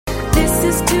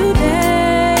is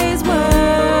today's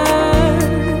word.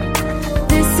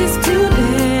 This is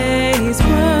today's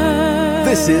word.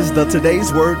 This is the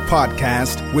Today's Word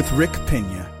podcast with Rick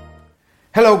Pena.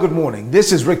 Hello, good morning.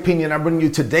 This is Rick Pena and I bring you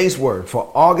today's word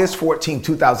for August 14,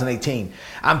 2018.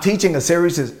 I'm teaching a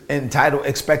series entitled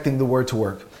Expecting the Word to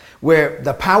Work, where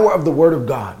the power of the Word of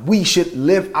God, we should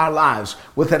live our lives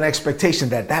with an expectation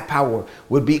that that power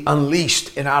would be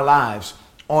unleashed in our lives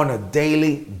on a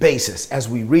daily basis as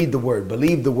we read the Word,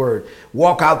 believe the Word,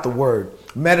 walk out the Word,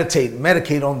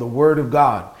 medicate on the Word of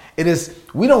God.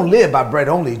 We don't live by bread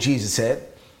only, Jesus said.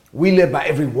 We live by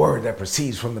every word that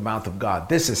proceeds from the mouth of God.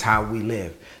 This is how we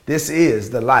live. This is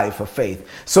the life of faith.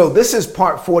 So this is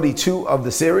part 42 of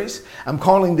the series. I'm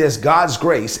calling this God's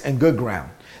Grace and Good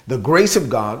Ground. The grace of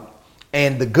God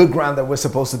and the good ground that we're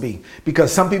supposed to be.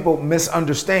 Because some people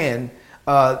misunderstand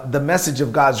the message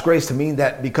of God's grace to mean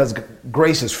that because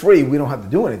grace is free, we don't have to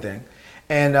do anything.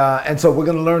 And so we're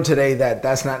going to learn today that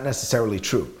that's not necessarily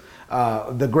true.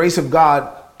 The grace of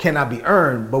God cannot be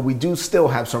earned, but we do still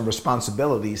have some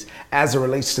responsibilities as it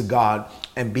relates to God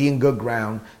and being good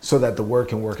ground so that the word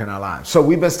can work in our lives. So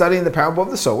we've been studying the parable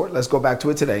of the sower. Let's go back to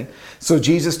it today. So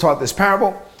Jesus taught this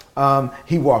parable.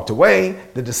 He walked away.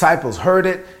 The disciples heard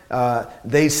it.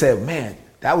 They said, man,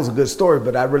 that was a good story,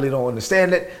 but I really don't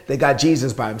understand it. They got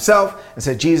Jesus by himself and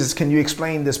said, Jesus, can you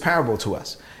explain this parable to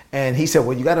us? And he said,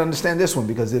 well, you got to understand this one,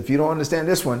 because if you don't understand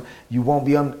this one, you won't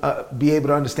be able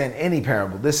to understand any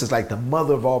parable. This is like the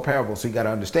mother of all parables, so you got to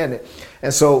understand it.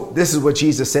 And so this is what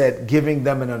Jesus said, giving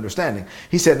them an understanding.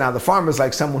 He said, now the farmer is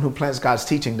like someone who plants God's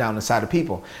teaching down inside of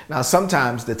people. Now,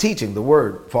 sometimes the teaching, the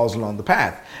word, falls along the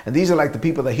path. And these are like the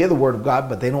people that hear the word of God,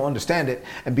 but they don't understand it.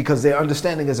 And because their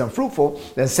understanding is unfruitful,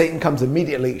 then Satan comes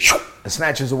immediately and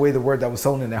snatches away the word that was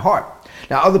sown in their heart.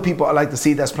 Now, other people are like the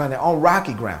seed that's planted on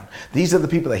rocky ground. These are the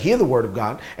people that hear the word of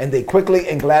God and they quickly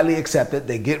and gladly accept it.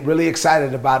 They get really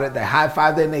excited about it. They high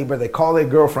five their neighbor. They call their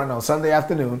girlfriend on Sunday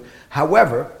afternoon.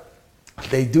 However,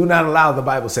 they do not allow, the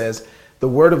Bible says, the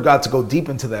word of God to go deep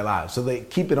into their lives. So they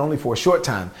keep it only for a short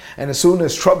time. And as soon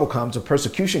as trouble comes or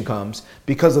persecution comes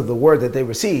because of the word that they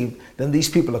received, then these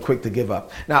people are quick to give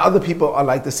up. Now, other people are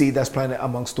like the seed that's planted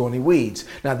amongst thorny weeds.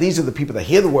 Now, these are the people that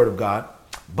hear the word of God,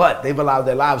 but they've allowed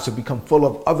their lives to become full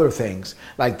of other things,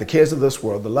 like the cares of this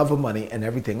world, the love of money, and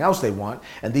everything else they want.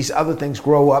 And these other things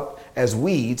grow up as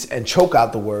weeds and choke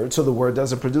out the word, so the word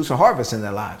doesn't produce a harvest in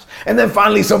their lives. And then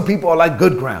finally, some people are like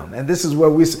good ground. And this is where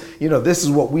this is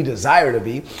what we desire to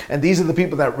be. And these are the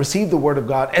people that receive the word of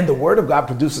God, and the word of God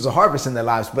produces a harvest in their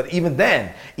lives. But even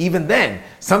then,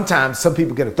 sometimes some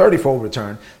people get a 30-fold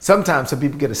return. Sometimes some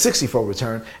people get a 60-fold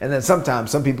return. And then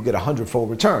sometimes some people get a 100-fold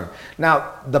return.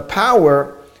 Now, the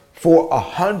power for a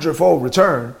 100-fold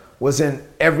return was in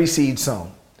every seed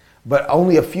sown. But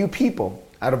only a few people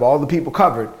out of all the people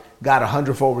covered got a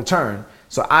 100-fold return.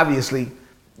 So obviously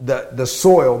the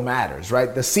soil matters,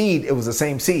 right? The seed, it was the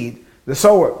same seed. The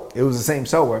sower, it was the same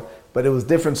sower, but it was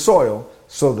different soil.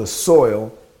 So the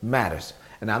soil matters.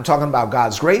 And I'm talking about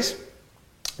God's grace.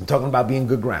 I'm talking about being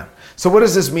good ground. So what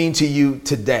does this mean to you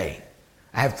today?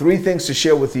 I have 3 things to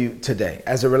share with you today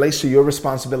as it relates to your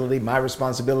responsibility, my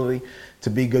responsibility to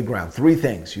be good ground. 3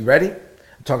 things. You ready?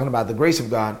 I'm talking about the grace of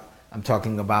God. I'm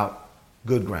talking about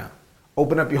good ground.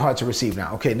 Open up your heart to receive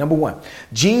now. Okay, number 1,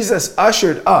 Jesus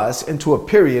ushered us into a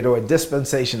period or a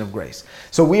dispensation of grace.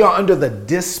 So we are under the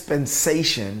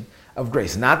dispensation of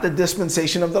grace, not the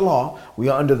dispensation of the law. We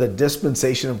are under the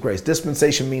dispensation of grace.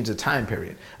 Dispensation means a time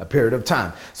period, a period of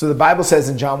time. So the Bible says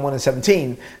in John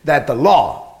 1:17 that the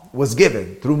law was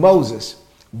given through Moses,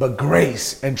 but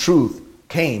grace and truth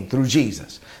came through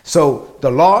Jesus. So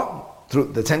the law,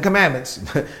 through the 10 commandments,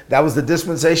 that was the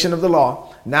dispensation of the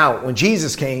law. Now, when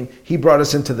Jesus came, he brought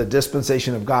us into the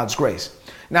dispensation of God's grace.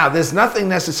 Now, there's nothing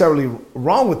necessarily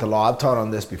wrong with the law. I've taught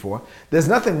on this before. There's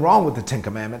nothing wrong with the 10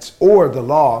 commandments or the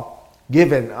law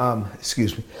given, thought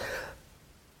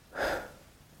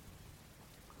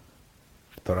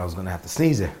I was going to have to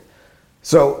sneeze there.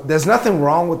 So there's nothing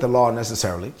wrong with the law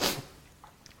necessarily,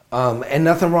 and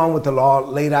nothing wrong with the law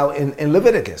laid out in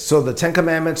Leviticus. So the 10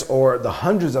 commandments or the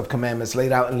hundreds of commandments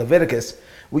laid out in Leviticus,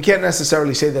 we can't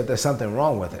necessarily say that there's something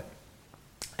wrong with it.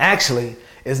 Actually,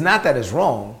 it's not that it's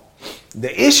wrong.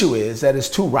 The issue is that it's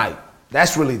too right.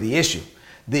 That's really the issue.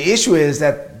 The issue is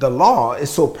that the law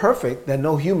is so perfect that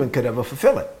no human could ever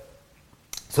fulfill it.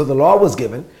 So the law was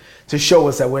given to show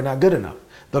us that we're not good enough.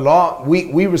 The law,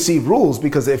 we receive rules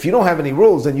because if you don't have any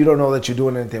rules, then you don't know that you're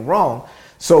doing anything wrong.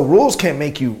 So rules can't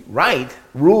make you right.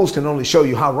 Rules can only show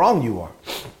you how wrong you are.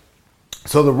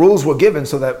 So the rules were given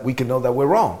so that we can know that we're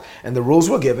wrong. And the rules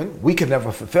were given, we could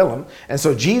never fulfill them. And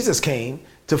so Jesus came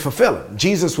to fulfill it.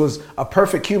 Jesus was a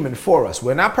perfect human for us.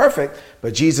 We're not perfect,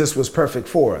 but Jesus was perfect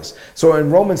for us. So in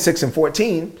Romans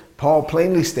 6:14, Paul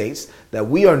plainly states that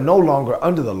we are no longer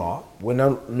under the law. We're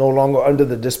no longer under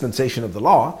the dispensation of the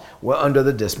law. We're under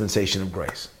the dispensation of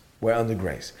grace. We're under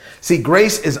grace. See,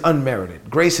 grace is unmerited.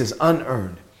 Grace is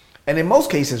unearned. And in most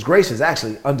cases, grace is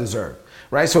actually undeserved,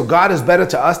 right? So God is better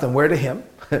to us than we're to him,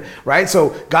 right? So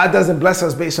God doesn't bless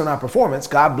us based on our performance.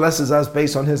 God blesses us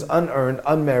based on his unearned,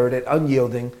 unmerited,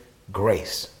 unyielding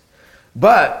grace.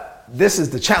 But this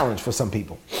is the challenge for some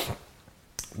people.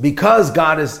 Because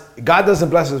God doesn't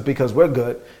bless us because we're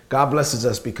good. God blesses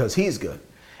us because he's good.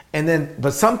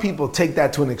 But some people take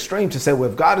that to an extreme to say,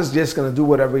 well, if God is just going to do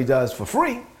whatever he does for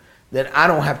free, then I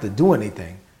don't have to do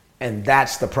anything. And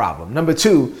that's the problem. Number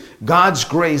two, God's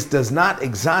grace does not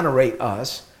exonerate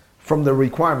us from the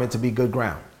requirement to be good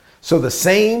ground. So the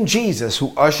same Jesus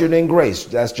who ushered in grace,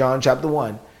 that's John chapter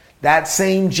 1, that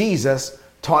same Jesus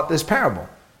taught this parable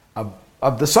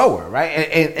of the sower, right?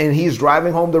 And he's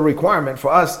driving home the requirement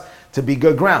for us to be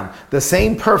good ground. The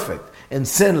same perfect and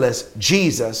sinless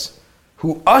Jesus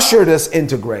who ushered us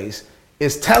into grace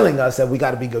is telling us that we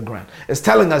got to be good ground. It's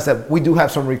telling us that we do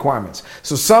have some requirements.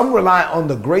 So some rely on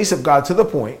the grace of God to the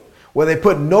point where they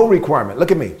put no requirement. Look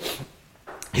at me.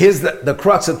 Here's the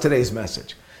crux of today's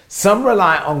message. Some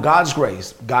rely on God's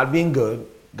grace, God being good,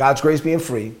 God's grace being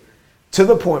free, to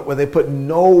the point where they put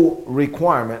no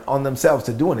requirement on themselves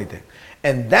to do anything.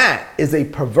 And that is a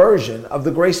perversion of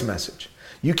the grace message.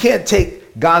 You can't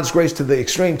take God's grace to the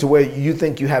extreme to where you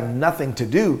think you have nothing to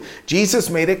do. Jesus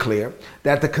made it clear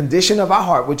that the condition of our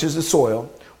heart, which is the soil,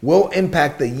 will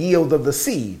impact the yield of the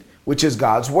seed, which is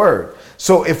God's word.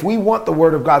 So if we want the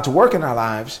word of God to work in our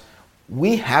lives,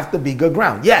 we have to be good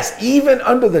ground. Yes, even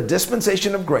under the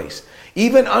dispensation of grace,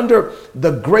 even under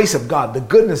the grace of God, the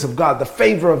goodness of God, the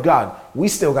favor of God, we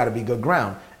still got to be good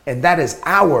ground. And that is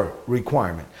our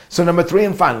requirement. So number three,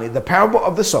 and finally, the parable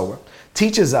of the sower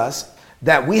teaches us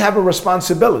that we have a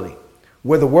responsibility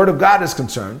where the word of God is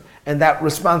concerned, and that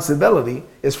responsibility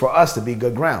is for us to be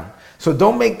good ground. So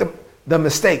don't make the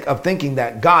mistake of thinking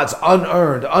that God's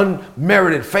unearned,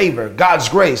 unmerited favor, God's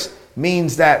grace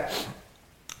means that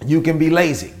you can be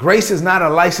lazy. Grace is not a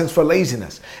license for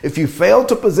laziness. If you fail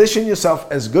to position yourself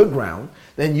as good ground,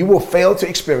 then you will fail to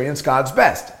experience God's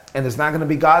best. And it's not going to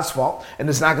be God's fault, and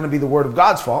it's not going to be the word of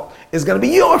God's fault. It's going to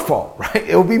be your fault, right?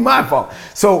 It will be my fault.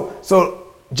 So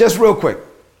just real quick,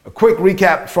 a quick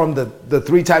recap from the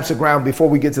three types of ground before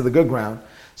we get to the good ground.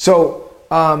 So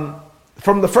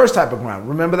from the first type of ground,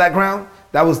 remember that ground?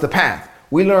 That was the path.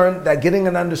 We learned that getting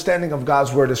an understanding of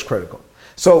God's word is critical.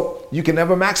 So you can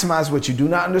never maximize what you do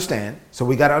not understand. So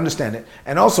we got to understand it.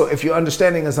 And also, if your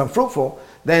understanding is unfruitful,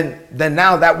 then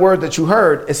now that word that you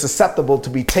heard is susceptible to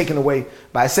be taken away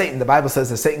by Satan. The Bible says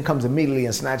that Satan comes immediately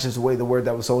and snatches away the word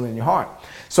that was sown in your heart.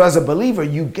 So as a believer,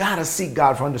 you got to seek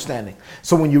God for understanding.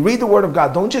 So when you read the word of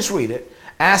God, don't just read it.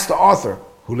 Ask the author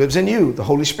who lives in you, the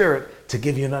Holy Spirit, to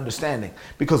give you an understanding.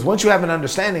 Because once you have an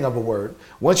understanding of a word,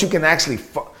 once you can actually,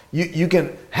 you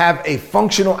can have a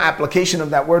functional application of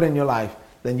that word in your life,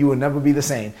 then you will never be the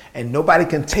same. And nobody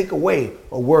can take away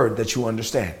a word that you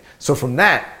understand. So from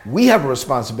that, we have a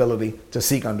responsibility to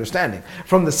seek understanding.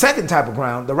 From the second type of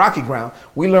ground, the rocky ground,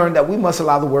 we learned that we must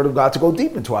allow the word of God to go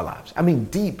deep into our lives. I mean,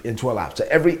 deep into our lives,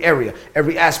 to every area,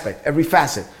 every aspect, every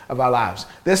facet of our lives.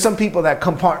 There's some people that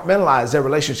compartmentalize their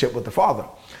relationship with the Father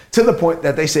to the point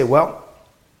that they say, well,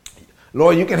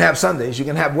 Lord, you can have Sundays, you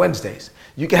can have Wednesdays,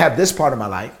 you can have this part of my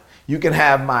life, you can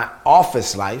have my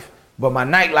office life, but my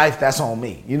nightlife, that's on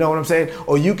me. You know what I'm saying?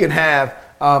 Or you can have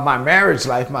my marriage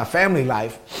life, my family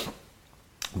life,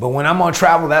 but when I'm on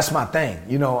travel, that's my thing.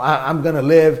 You know, I'm going to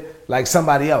live like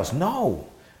somebody else. No.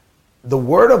 The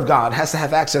word of God has to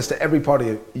have access to every part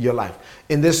of your life.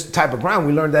 In this type of ground,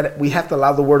 we learned that we have to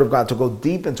allow the word of God to go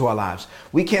deep into our lives.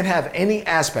 We can't have any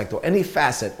aspect or any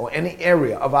facet or any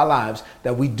area of our lives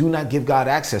that we do not give God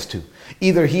access to.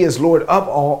 Either he is Lord of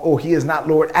all or he is not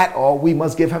Lord at all. We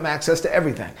must give him access to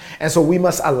everything. And so we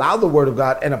must allow the word of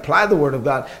God and apply the word of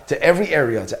God to every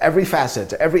area, to every facet,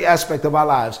 to every aspect of our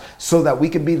lives so that we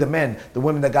can be the men, the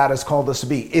women that God has called us to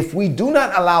be. If we do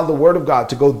not allow the word of God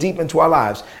to go deep into our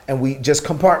lives and we just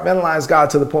compartmentalize God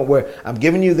to the point where I'm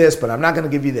giving you this, but I'm not going to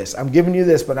give you this. I'm giving you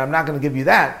this, but I'm not going to give you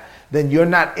that. Then you're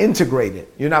not integrated.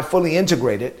 You're not fully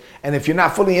integrated. And if you're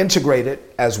not fully integrated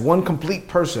as one complete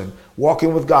person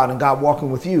walking with God and God walking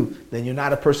with you, then you're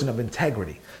not a person of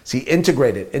integrity. See,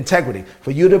 integrity. For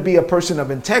you to be a person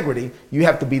of integrity, you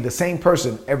have to be the same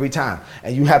person every time.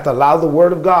 And you have to allow the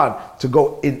word of God to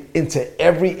go into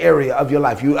every area of your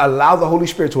life. You allow the Holy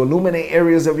Spirit to illuminate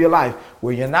areas of your life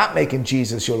where you're not making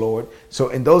Jesus your Lord. So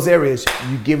in those areas,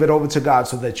 you give it over to God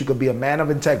so that you could be a man of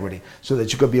integrity, so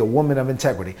that you could be a woman of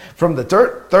integrity. From the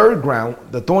third ground,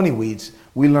 the thorny weeds,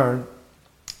 we learn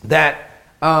that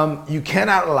you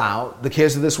cannot allow the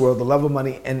cares of this world, the love of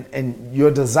money, and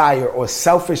your desire or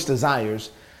selfish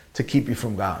desires to keep you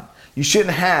from God. You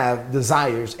shouldn't have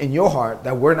desires in your heart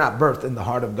that were not birthed in the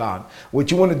heart of God.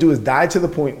 What you want to do is die to the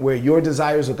point where your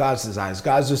desires are God's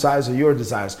desires are your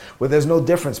desires, where there's no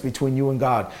difference between you and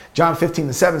God. John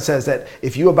 15:7 says that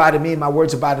if you abide in me and my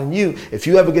words abide in you, if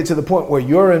you ever get to the point where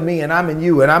you're in me and I'm in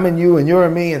you and I'm in you and you're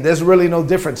in me, and there's really no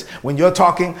difference when you're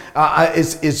talking,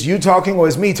 is you talking or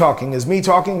is me talking? Is me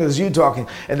talking or is you talking?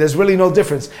 And there's really no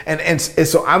difference. And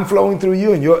so I'm flowing through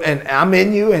you and I'm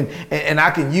in you and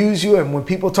I can use you. And when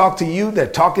people talk to you, they're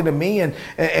talking to me, and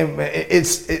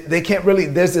they can't really,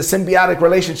 there's a symbiotic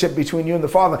relationship between you and the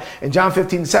Father. And John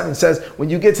 15:7 says,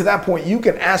 when you get to that point, you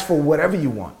can ask for whatever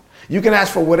you want. You can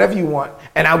ask for whatever you want,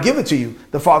 and I'll give it to you.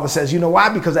 The Father says, you know why?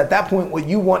 Because at that point, what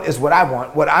you want is what I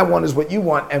want. What I want is what you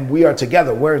want, and we are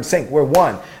together. We're in sync. We're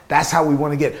one. That's how we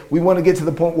want to get. We want to get to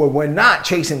the point where we're not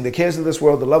chasing the cares of this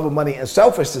world, the love of money, and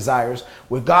selfish desires,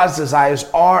 where God's desires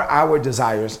are our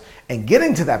desires. And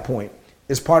getting to that point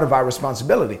is part of our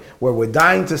responsibility, where we're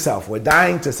dying to self, we're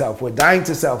dying to self,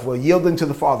 we're yielding to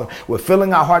the Father, we're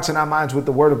filling our hearts and our minds with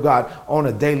the Word of God on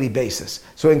a daily basis.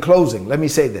 So in closing, let me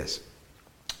say this.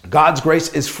 God's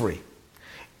grace is free.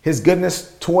 His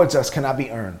goodness towards us cannot be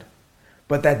earned,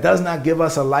 but that does not give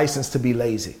us a license to be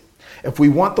lazy. If we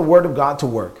want the Word of God to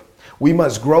work, we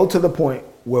must grow to the point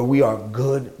where we are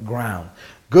good ground.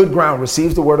 Good ground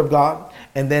receives the Word of God,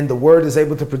 and then the Word is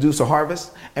able to produce a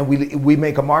harvest, and we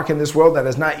make a mark in this world that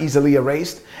is not easily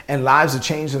erased, and lives are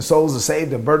changed, and souls are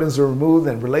saved, and burdens are removed,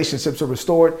 and relationships are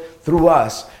restored through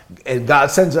us. And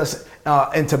God sends us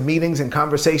into meetings and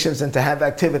conversations and to have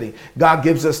activity. God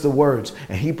gives us the words,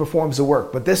 and He performs the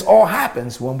work. But this all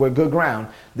happens when we're good ground.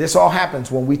 This all happens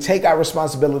when we take our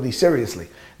responsibility seriously.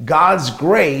 God's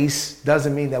grace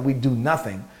doesn't mean that we do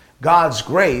nothing. God's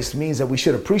grace means that we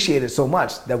should appreciate it so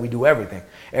much that we do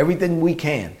everything we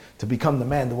can to become the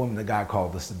man, the woman that God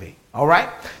called us to be. All right?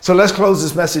 So let's close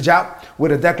this message out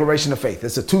with a declaration of faith.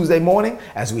 It's a Tuesday morning.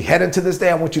 As we head into this day,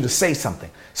 I want you to say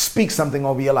something. Speak something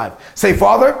over your life. Say,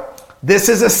 Father, this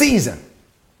is a season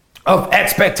of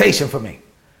expectation for me.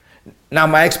 Now,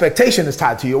 my expectation is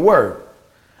tied to your word.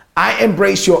 I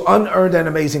embrace your unearned and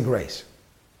amazing grace.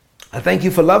 I thank you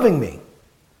for loving me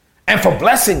and for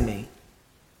blessing me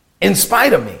in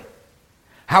spite of me.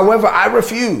 However, I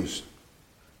refuse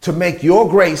to make your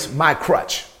grace my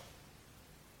crutch.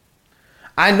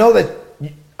 I know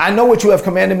what you have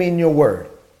commanded me in your word,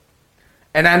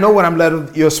 and I know what I'm led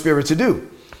of your spirit to do.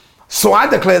 So I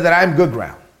declare that I am good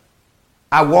ground.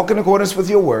 I walk in accordance with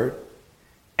your word,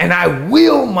 and I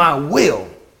will my will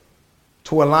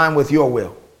to align with your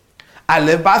will. I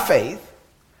live by faith.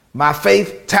 My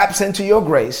faith taps into your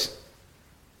grace,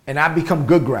 and I become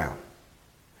good ground.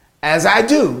 As I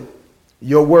do,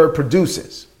 your word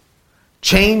produces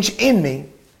change in me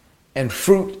and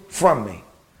fruit from me.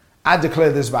 I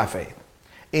declare this by faith.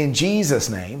 In Jesus'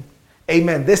 name,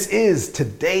 amen. This is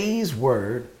today's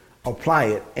word. Apply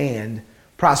it and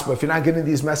prosper. If you're not getting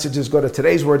these messages, go to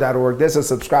todaysword.org. There's a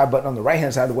subscribe button on the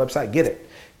right-hand side of the website. Get it.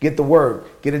 Get the word.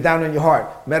 Get it down in your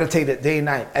heart. Meditate it day and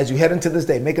night. As you head into this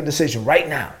day, make a decision right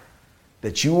now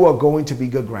that you are going to be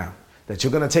good ground. That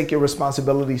you're going to take your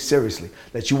responsibility seriously,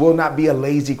 that you will not be a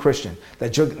lazy Christian,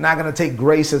 that you're not going to take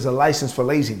grace as a license for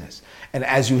laziness. And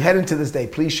as you head into this day,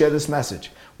 please share this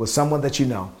message with someone that you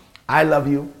know. I love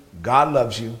you. God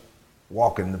loves you.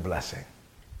 Walk in the blessing.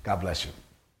 God bless you.